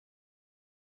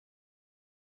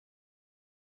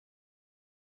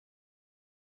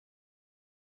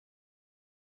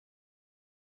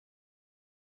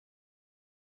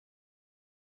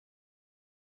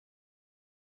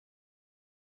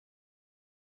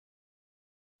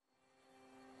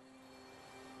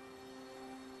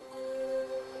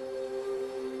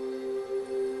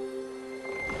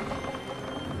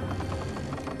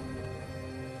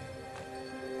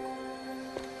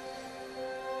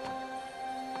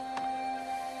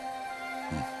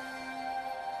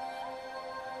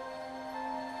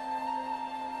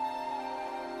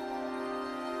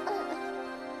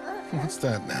What's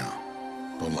that now?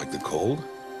 Don't like the cold?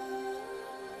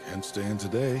 Can't stay in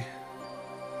today.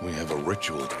 We have a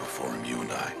ritual to perform, you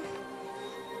and I.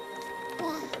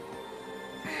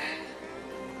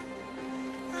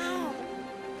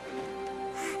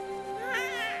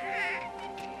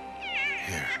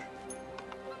 Here.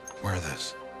 Wear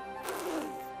this.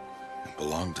 It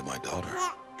belonged to my daughter.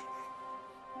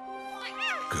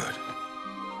 Good.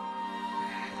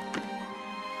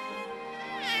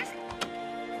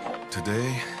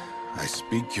 Today, I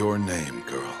speak your name,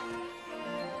 girl.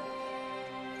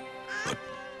 But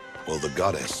will the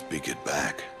goddess speak it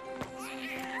back?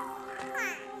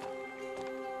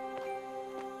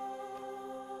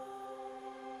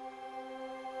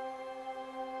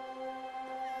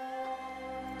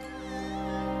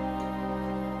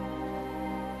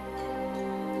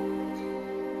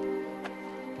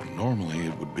 Normally,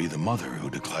 it would be the mother who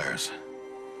declares,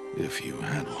 if you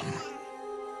had one.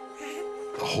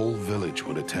 The whole village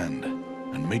would attend,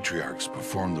 and matriarchs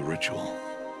perform the ritual.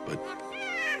 But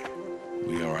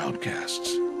we are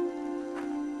outcasts.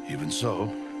 Even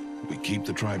so, we keep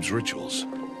the tribe's rituals.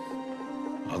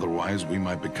 Otherwise, we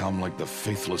might become like the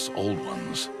faithless old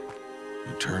ones,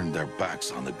 who turned their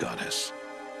backs on the goddess.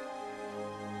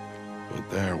 But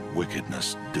their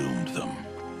wickedness doomed them.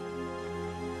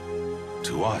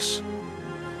 To us,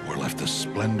 were left the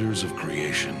splendors of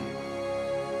creation,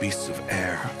 beasts of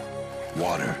air,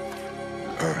 water,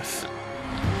 earth,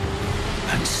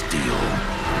 and steel.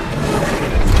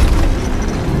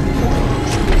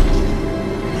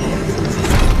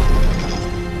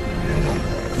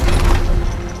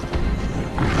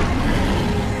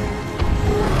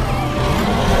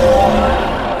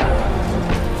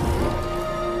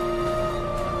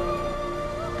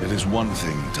 It is one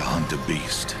thing to hunt a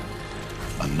beast,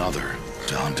 another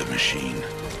to hunt a machine.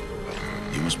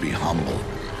 You must be humble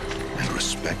and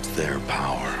respect their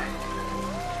power.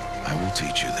 I will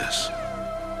teach you this.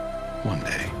 One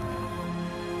day.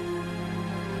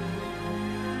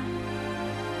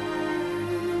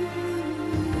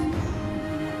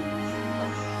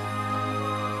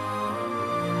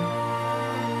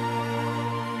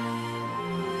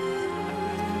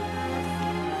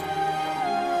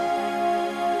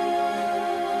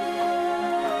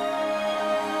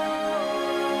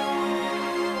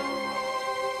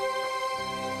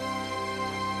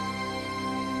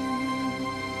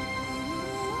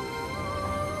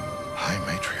 High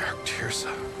Matriarch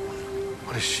Teersa.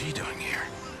 What is she doing here?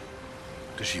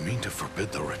 Does she mean to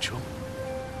forbid the ritual?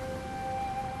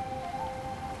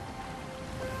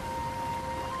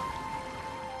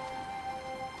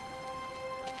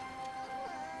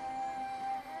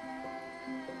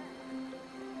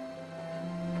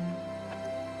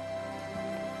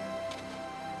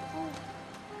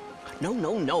 No,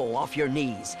 no, no, off your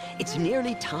knees. It's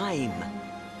nearly time.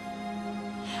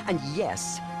 And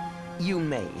yes, you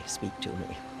may speak to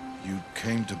me. You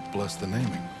came to bless the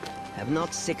naming. Have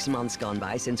not 6 months gone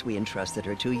by since we entrusted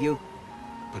her to you?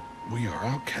 But we are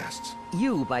outcasts.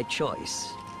 You by choice,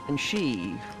 and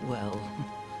she, well...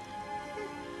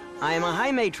 I am a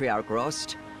High Matriarch,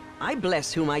 Rost. I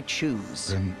bless whom I choose.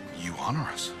 Then you honor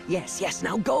us. Yes, yes,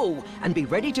 now go, and be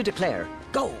ready to declare.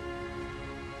 Go!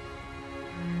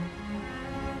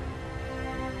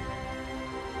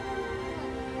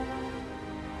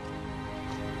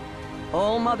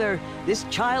 Oh, Mother, this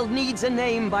child needs a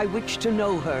name by which to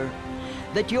know her.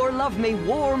 That your love may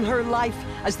warm her life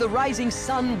as the rising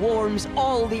sun warms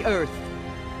all the earth.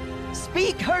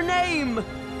 Speak her name!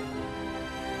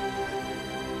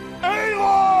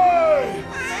 Aloy!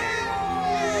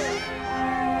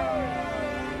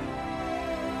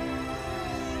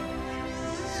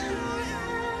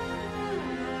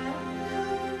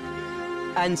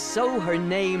 And so her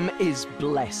name is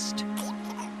blessed.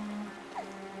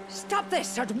 Stop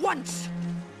this at once!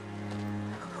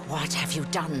 What have you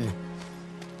done?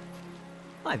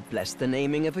 I've blessed the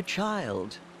naming of a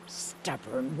child.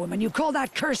 Stubborn woman, you call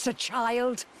that curse a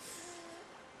child?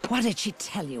 What did she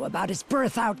tell you about his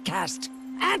birth, outcast?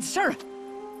 Answer!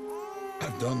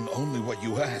 I've done only what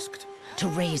you asked. To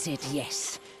raise it,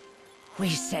 yes. We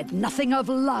said nothing of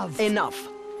love. Enough.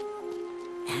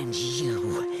 And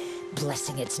you,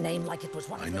 blessing its name like it was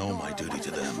one I of the know Nora, my duty one of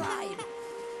to the them. tribe.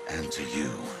 And to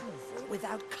you.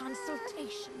 Without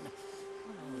consultation.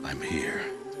 I'm here.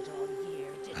 Did all year,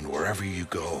 did And wherever you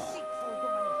go,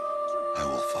 I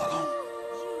will follow.